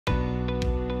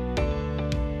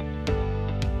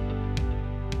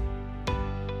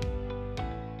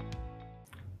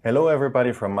Hello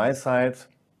everybody from my side.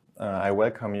 I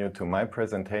welcome you to my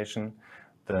presentation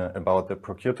about the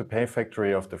procure-to-pay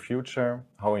factory of the future,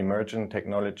 how emerging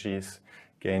technologies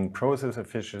gain process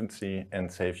efficiency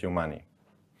and save you money.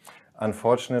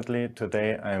 Unfortunately,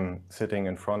 today I'm sitting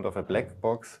in front of a black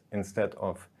box instead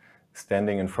of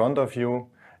standing in front of you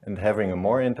and having a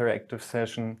more interactive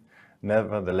session.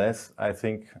 Nevertheless, I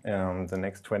think the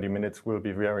next 20 minutes will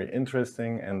be very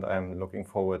interesting, and I'm looking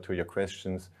forward to your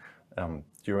questions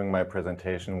during my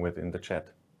presentation within the chat.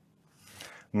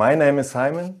 My name is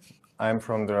Simon. I'm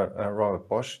from the Robert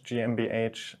Bosch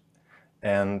GmbH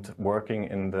and working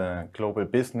in the Global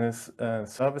Business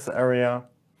Service Area.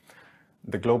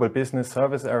 The Global Business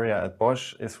Service Area at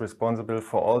Bosch is responsible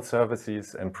for all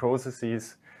services and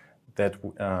processes that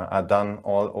are done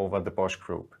all over the Bosch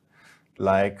Group.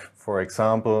 Like, for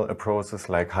example, a process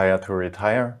like hire to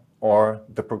retire or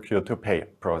the procure to pay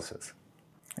process.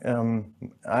 I'm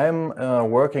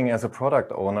working as a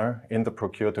product owner in the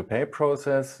procure to pay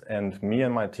process, and me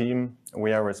and my team,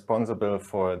 we are responsible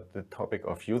for the topic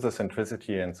of user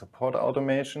centricity and support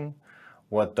automation.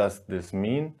 What does this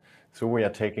mean? So we are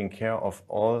taking care of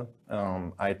all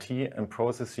IT and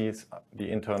processes the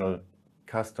internal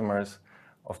customers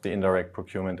of the indirect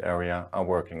procurement area are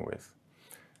working with.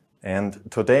 And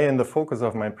today, in the focus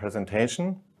of my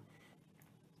presentation,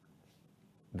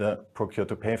 the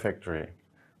procure-to-pay factory.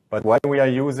 But why we are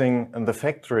using the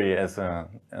factory as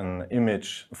an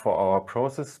image for our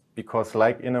process? Because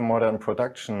like in a modern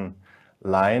production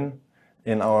line,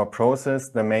 in our process,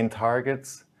 the main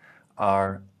targets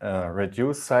are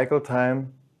reduced cycle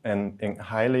time and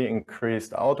highly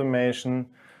increased automation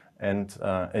and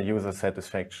a user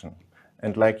satisfaction.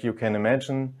 And like you can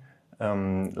imagine,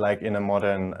 like in a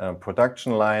modern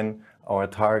production line, our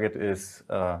target is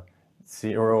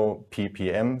 0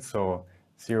 ppm, so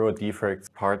 0 defects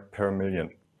part per million.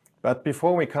 But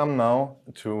before we come now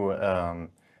to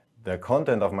the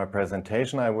content of my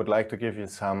presentation, I would like to give you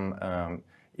some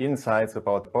insights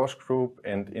about the Bosch Group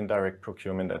and indirect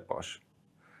procurement at Bosch.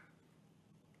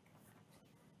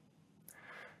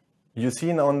 You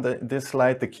see on this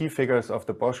slide the key figures of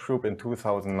the Bosch Group in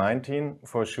 2019.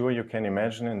 For sure, you can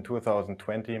imagine in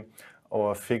 2020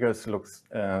 our figures look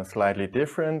slightly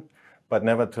different, but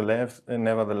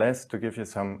nevertheless, to give you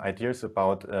some ideas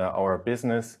about our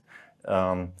business,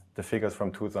 the figures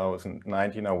from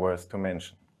 2019 are worth to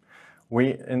mention.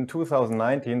 In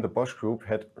 2019, the Bosch Group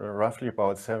had roughly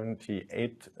about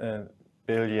 78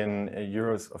 billion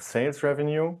euros of sales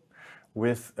revenue,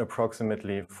 with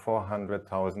approximately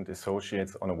 400,000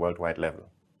 associates on a worldwide level.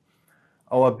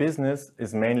 Our business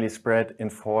is mainly spread in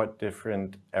 4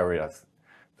 different areas.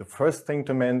 The first thing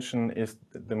to mention is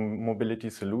the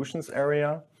mobility solutions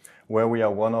area, where we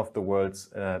are one of the world's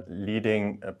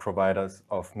leading providers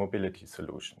of mobility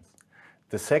solutions.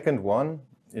 The second one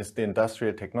is the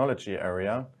industrial technology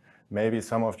area. Maybe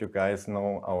some of you guys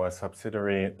know our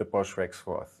subsidiary, the Bosch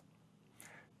Rexroth.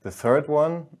 The third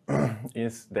one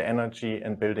is the energy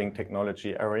and building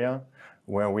technology area,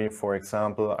 where we, for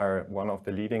example, are one of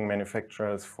the leading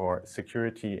manufacturers for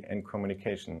security and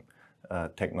communication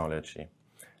technology.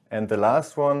 And the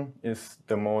last one is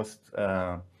the most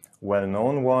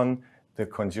well-known one, the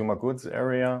consumer goods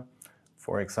area,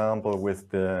 for example, with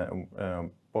the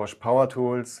Bosch power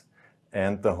tools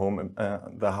and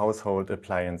the household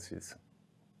appliances.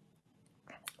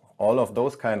 All of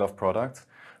those kind of products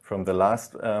from the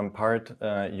last part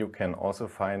you can also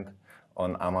find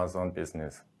on Amazon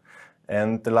Business.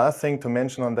 And the last thing to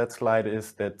mention on that slide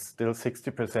is that still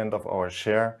 60% of our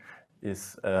share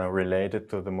is related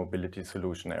to the mobility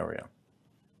solution area.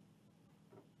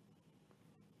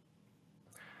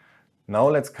 Now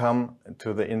let's come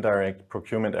to the indirect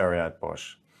procurement area at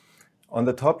Bosch. On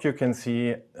the top you can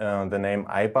see the name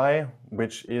iBuy,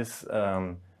 which is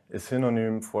a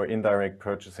synonym for indirect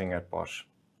purchasing at Bosch.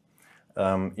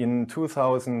 In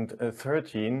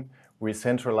 2013, we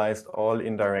centralized all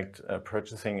indirect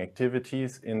purchasing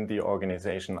activities in the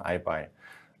organization iBuy.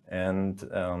 And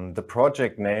the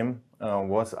project name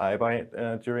was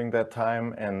iBuy during that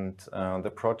time, and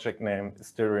the project name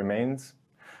still remains.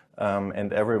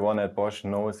 And everyone at Bosch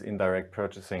knows indirect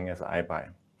purchasing as iBuy.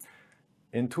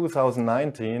 In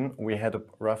 2019, we had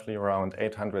roughly around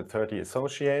 830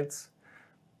 associates.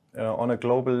 On a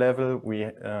global level, we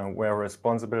were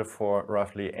responsible for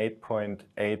roughly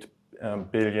 8.8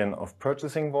 billion of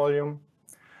purchasing volume,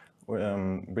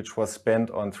 which was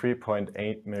spent on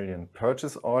 3.8 million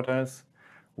purchase orders.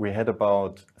 We had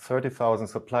about 30,000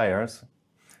 suppliers,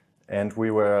 and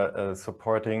we were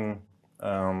supporting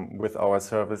with our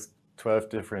service 12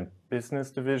 different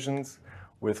business divisions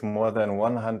with more than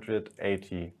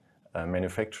 180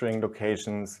 manufacturing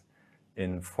locations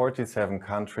in 47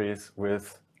 countries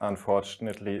with,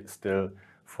 unfortunately, still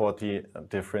 40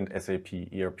 different SAP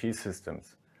ERP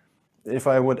systems. If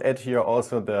I would add here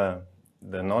also the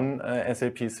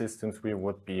non-SAP systems, we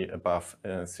would be above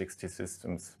 60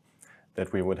 systems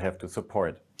that we would have to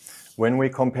support. When we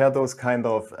compare those kind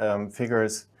of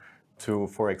figures to,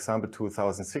 for example,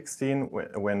 2016,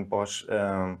 when Bosch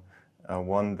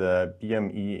won the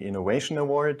BME Innovation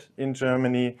Award in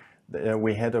Germany,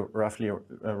 we had roughly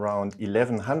around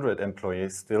 1,100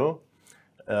 employees still,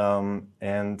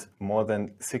 and more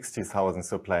than 60,000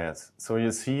 suppliers. So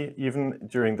you see, even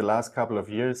during the last couple of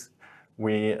years,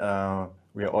 we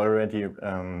already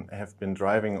have been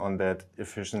driving on that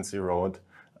efficiency road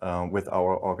with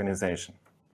our organization.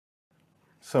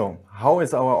 So how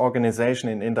is our organization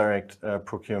in indirect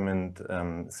procurement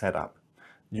set up?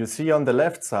 You see on the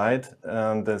left side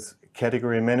this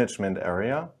category management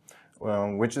area,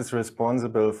 which is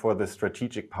responsible for the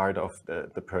strategic part of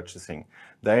the purchasing.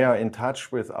 They are in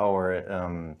touch with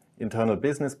our internal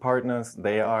business partners.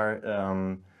 They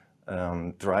are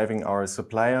driving our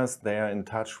suppliers. They are in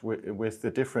touch with the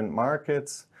different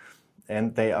markets,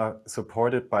 and they are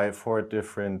supported by 4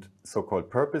 different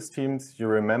so-called purpose teams. You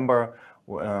remember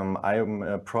I am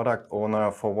a product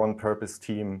owner for one purpose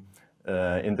team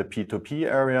in the P2P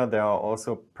area. There are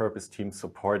also purpose teams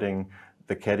supporting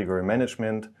the category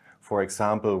management, for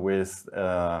example, with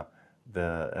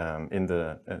in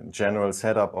the general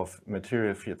setup of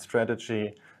material field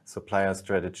strategy, supplier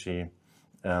strategy,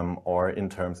 or in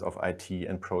terms of IT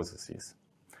and processes.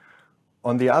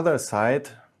 On the other side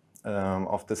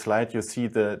of the slide, you see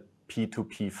the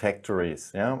P2P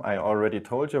factories. Yeah? I already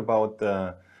told you about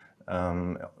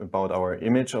our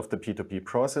image of the P2P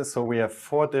process. So we have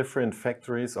 4 different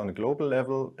factories on a global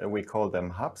level. We call them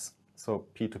hubs, so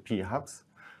P2P hubs.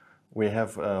 We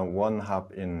have one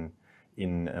hub in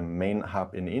a main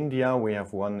hub in India. We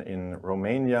have one in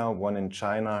Romania, one in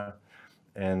China,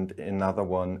 and another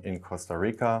one in Costa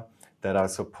Rica that are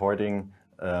supporting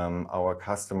our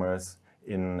customers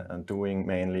in doing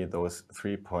mainly those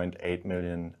 3.8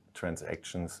 million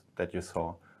transactions that you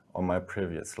saw on my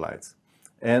previous slides.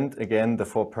 And again, the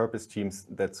 4 purpose teams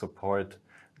that support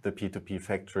the P2P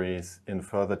factories in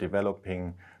further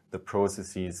developing the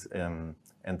processes and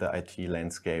the IT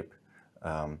landscape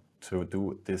to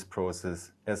do this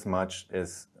process as much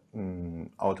as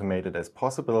automated as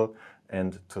possible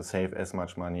and to save as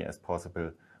much money as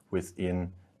possible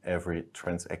within every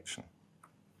transaction.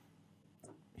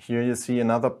 Here you see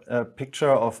another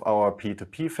picture of our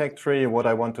P2P factory. What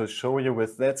I want to show you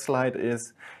with that slide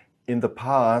is, in the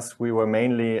past, we were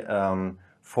mainly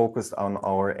focused on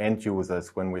our end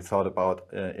users when we thought about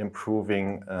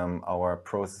improving our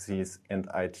processes and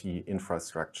IT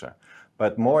infrastructure.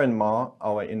 But more and more,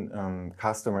 our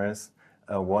customers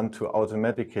want to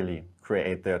automatically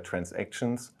create their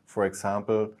transactions, for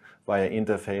example, via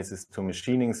interfaces to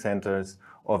machining centers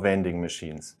or vending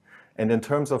machines. And in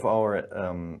terms of our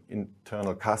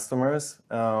internal customers,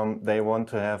 they want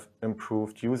to have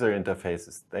improved user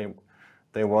interfaces.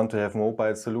 They want to have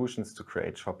mobile solutions to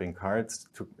create shopping carts,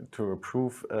 to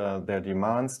approve their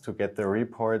demands, to get their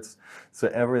reports. So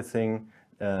everything,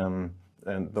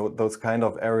 and those kind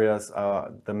of areas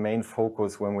are the main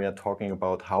focus when we are talking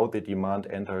about how the demand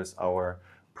enters our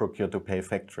procure-to-pay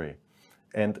factory.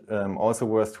 And also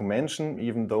worth to mention,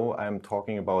 even though I'm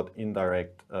talking about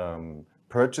indirect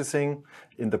purchasing,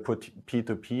 in the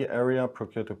P2P area,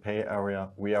 procure-to-pay area,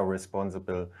 we are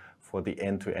responsible for the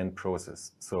end-to-end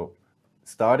process. So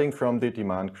starting from the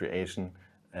demand creation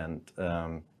and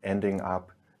ending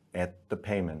up at the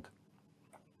payment.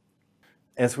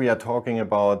 As we are talking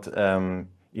about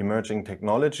emerging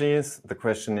technologies, the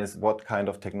question is, what kind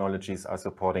of technologies are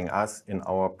supporting us in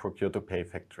our procure-to-pay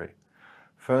factory?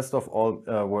 First of all,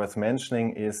 worth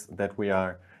mentioning is that we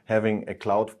are having a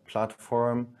cloud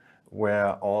platform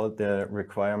where all the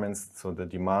requirements, so the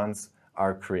demands,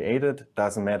 are created.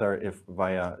 Doesn't matter if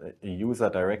via a user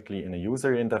directly in a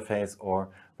user interface or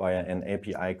via an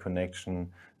API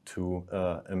connection to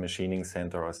a machining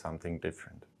center or something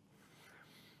different.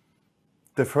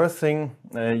 The first thing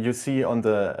you see on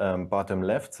the bottom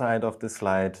left side of the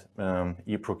slide,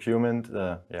 e-procurement.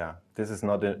 Yeah, this is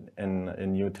not a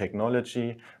new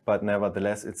technology, but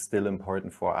nevertheless it's still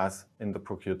important for us in the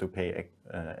procure-to-pay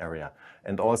area.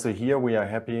 And also here we are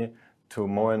happy to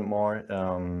more and more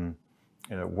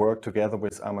work together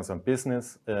with Amazon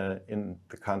Business in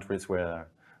the countries where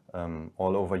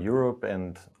all over Europe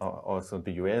and also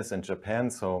the US and Japan.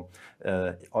 So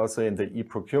also in the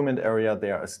e-procurement area,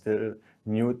 there are still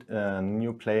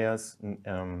new players,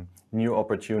 new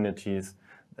opportunities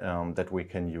that we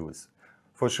can use.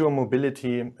 For sure,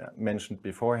 mobility, mentioned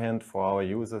beforehand, for our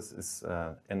users is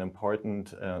an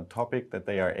important topic, that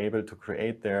they are able to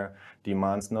create their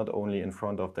demands not only in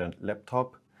front of their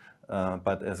laptop,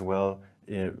 but as well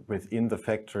within the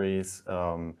factories,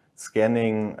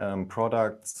 scanning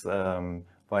products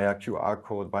via QR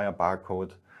code, via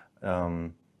barcode,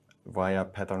 via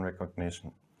pattern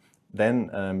recognition. Then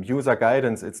user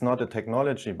guidance, it's not a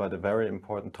technology, but a very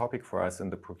important topic for us in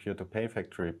the procure-to-pay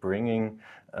factory, bringing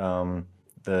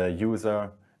the user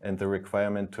and the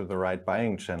requirement to the right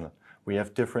buying channel. We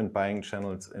have different buying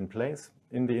channels in place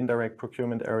in the indirect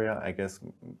procurement area. I guess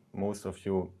most of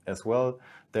you as well.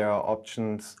 There are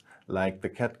options like the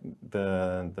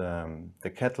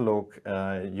catalog,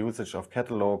 usage of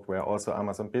catalog, where also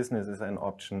Amazon Business is an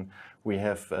option. We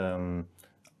have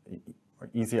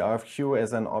Easy RFQ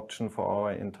as an option for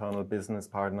our internal business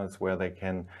partners, where they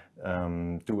can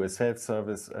do a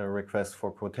self-service request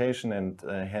for quotation and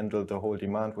handle the whole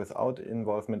demand without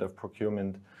involvement of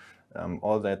procurement.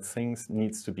 All that things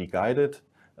needs to be guided.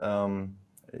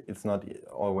 It's not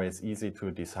always easy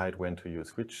to decide when to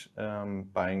use which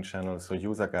buying channel, so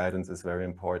user guidance is very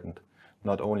important.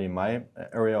 Not only my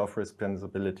area of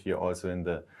responsibility, also in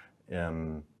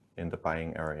the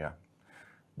buying area.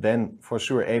 Then for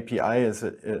sure API is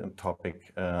a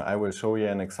topic. I will show you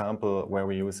an example where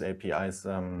we use APIs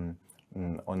on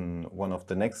one of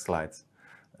the next slides.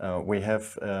 We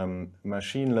have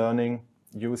machine learning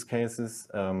use cases.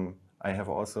 I have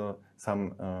also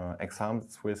some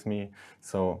examples with me.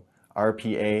 So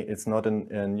RPA, it's not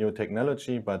a new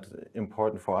technology, but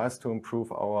important for us to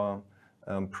improve our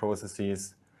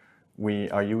processes. We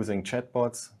are using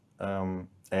chatbots,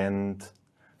 and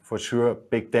for sure,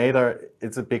 big data,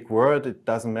 it's a big word. It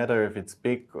doesn't matter if it's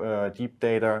big, deep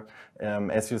data.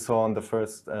 As you saw on the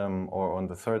first or on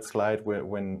the third slide,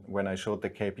 when I showed the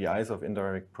KPIs of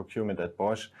indirect procurement at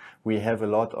Bosch, we have a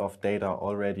lot of data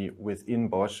already within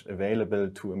Bosch available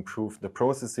to improve the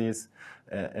processes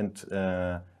and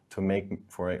to make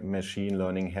for machine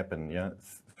learning happen. Yeah,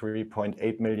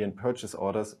 3.8 million purchase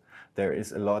orders. There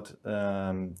is a lot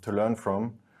to learn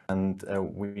from. And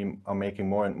we are making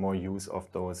more and more use of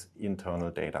those internal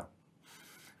data.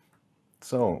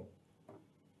 So,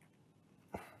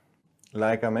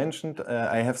 like I mentioned,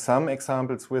 I have some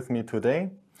examples with me today.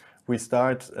 We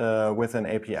start with an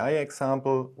API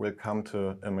example. We'll come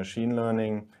to a machine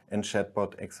learning and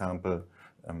chatbot example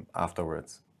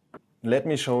afterwards. Let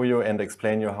me show you and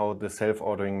explain you how the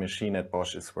self-ordering machine at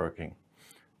Bosch is working.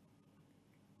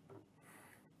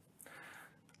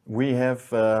 We have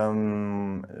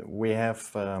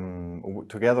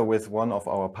together with one of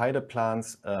our pilot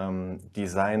plants,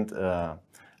 designed a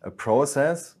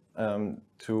process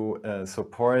to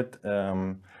support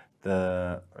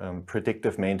the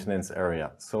predictive maintenance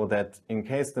area, so that in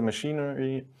case the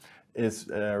machinery is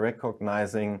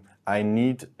recognizing I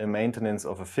need a maintenance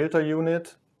of a filter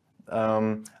unit,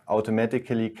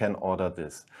 automatically can order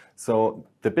this. So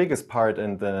the biggest part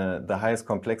and the highest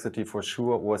complexity for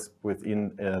sure was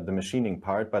within the machining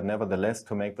part, but nevertheless,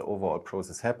 to make the overall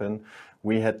process happen,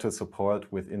 we had to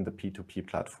support within the P2P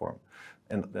platform.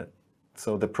 And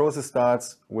so the process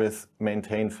starts with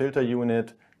maintain filter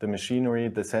unit, the machinery,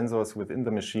 the sensors within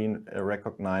the machine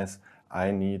recognize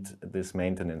I need this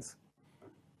maintenance.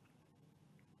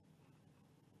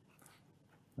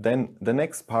 Then the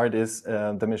next part is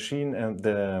the machine and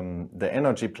the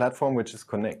energy platform, which is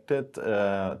connected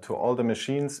to all the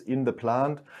machines in the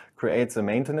plant, creates a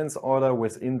maintenance order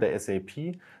within the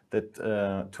SAP that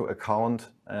to account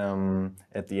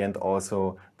at the end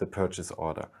also the purchase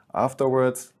order.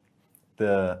 Afterwards,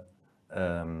 the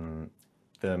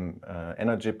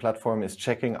energy platform is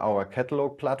checking our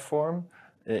catalog platform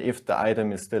if the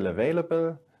item is still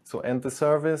available. So end the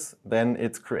service, then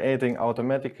it's creating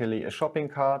automatically a shopping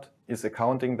cart, is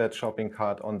accounting that shopping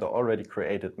cart on the already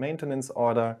created maintenance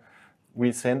order.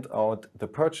 We send out the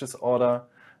purchase order.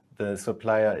 The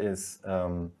supplier is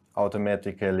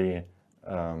automatically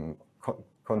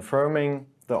confirming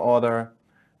the order.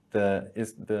 The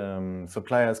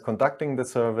supplier is conducting the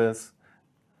service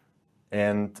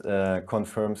and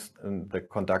confirms the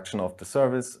conduction of the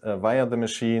service via the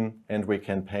machine, and we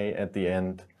can pay at the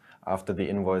end after the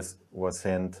invoice was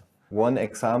sent. One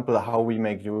example how we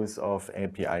make use of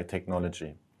API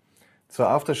technology. So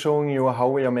after showing you how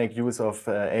we make use of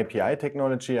API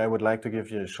technology, I would like to give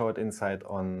you a short insight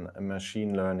on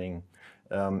machine learning.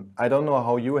 I don't know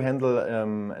how you handle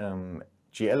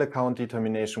GL account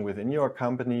determination within your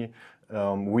company.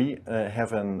 We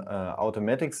have an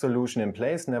automatic solution in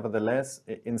place. Nevertheless,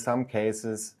 in some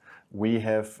cases, we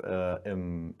have a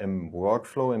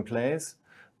workflow in place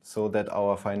so that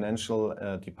our financial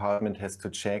department has to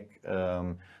check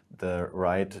the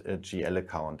right GL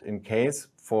account. In case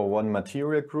for one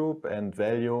material group and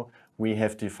value, we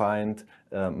have defined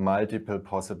multiple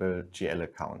possible GL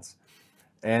accounts.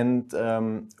 And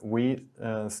we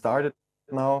started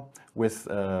now with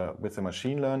a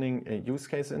machine learning use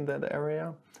case in that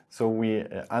area. So we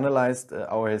analyzed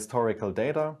our historical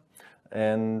data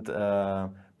and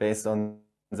based on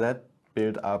that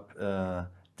built up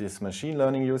this machine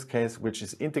learning use case, which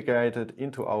is integrated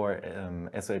into our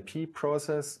SAP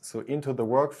process, so into the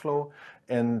workflow.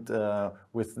 And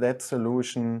with that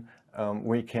solution,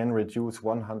 we can reduce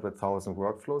 100,000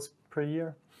 workflows per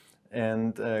year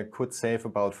and could save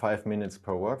about 5 minutes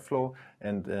per workflow.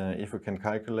 And if we can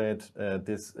calculate,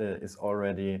 this is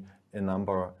already a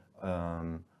number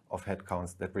of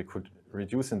headcounts that we could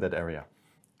reduce in that area.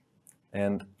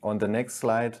 And on the next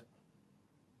slide,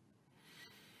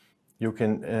 you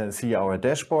can see our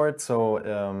dashboard. So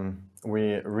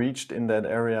we reached in that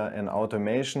area an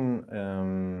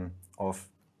automation of,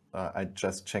 I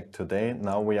just checked today,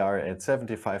 now we are at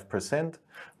 75%.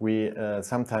 We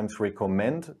sometimes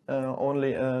recommend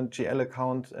only a GL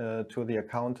account to the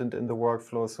accountant in the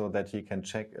workflow so that he can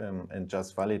check and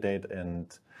just validate.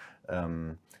 And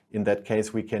in that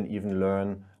case, we can even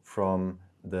learn from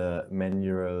the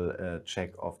manual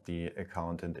check of the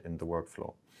accountant in the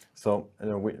workflow. So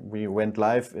we went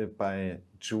live by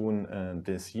June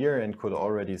this year and could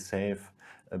already save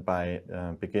by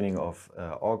beginning of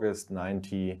August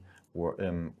 90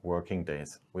 working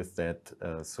days with that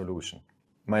solution.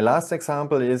 My last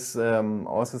example is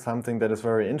also something that is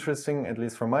very interesting, at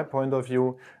least from my point of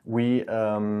view. We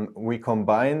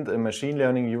combined a machine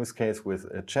learning use case with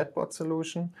a chatbot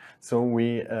solution. So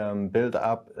we built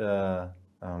up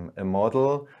a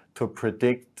model to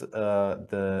predict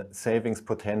the savings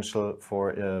potential for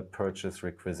a purchase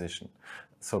requisition.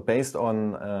 So based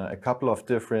on a couple of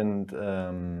different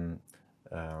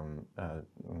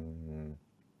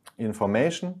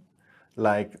information,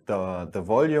 like the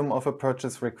volume of a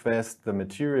purchase request, the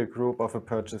material group of a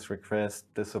purchase request,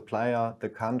 the supplier, the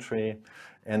country,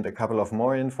 and a couple of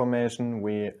more information,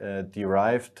 we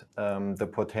derived the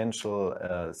potential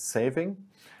saving.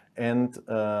 And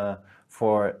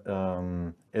for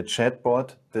a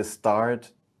chatbot, the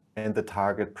start and the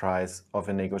target price of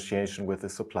a negotiation with the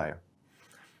supplier.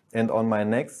 And on my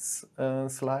next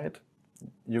slide,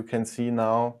 you can see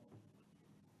now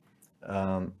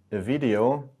a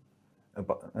video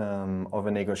of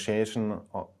a negotiation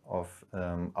of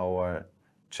our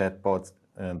chatbot,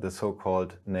 the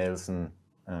so-called Nelson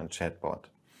chatbot.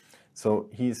 So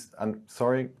I'm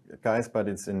sorry guys, but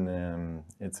it's in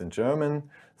German.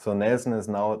 So Nelson is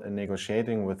now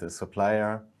negotiating with the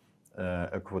supplier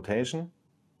a quotation.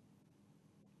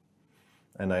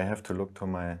 And I have to look to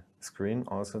my screen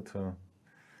also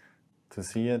to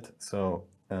see it. So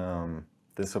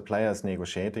the supplier is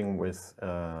negotiating with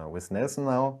Nelson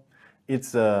now.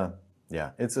 It's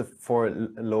for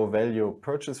low value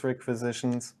purchase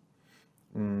requisitions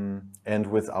and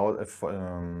without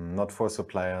not for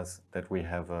suppliers that we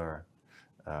have a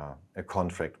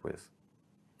contract with.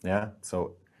 Yeah,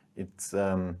 so it's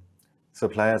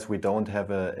suppliers we don't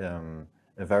have a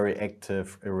very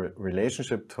active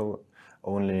relationship to,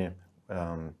 only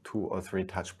 2 or 3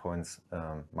 touch points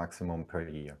maximum per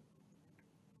year.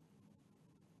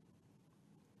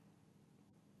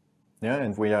 Yeah,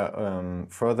 and we are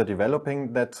further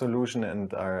developing that solution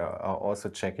and are also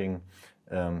checking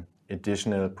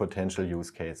additional potential use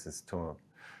cases to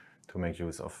make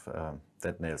use of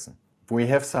that Nelson. We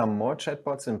have some more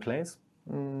chatbots in place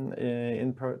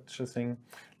in purchasing,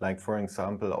 like for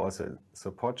example also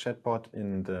support chatbot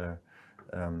in the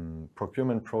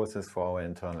procurement process for our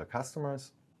internal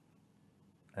customers.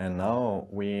 And now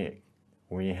we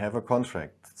have a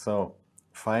contract. So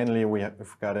finally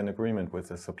we've got an agreement with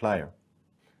the supplier.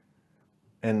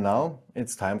 And now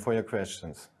it's time for your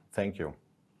questions. Thank you.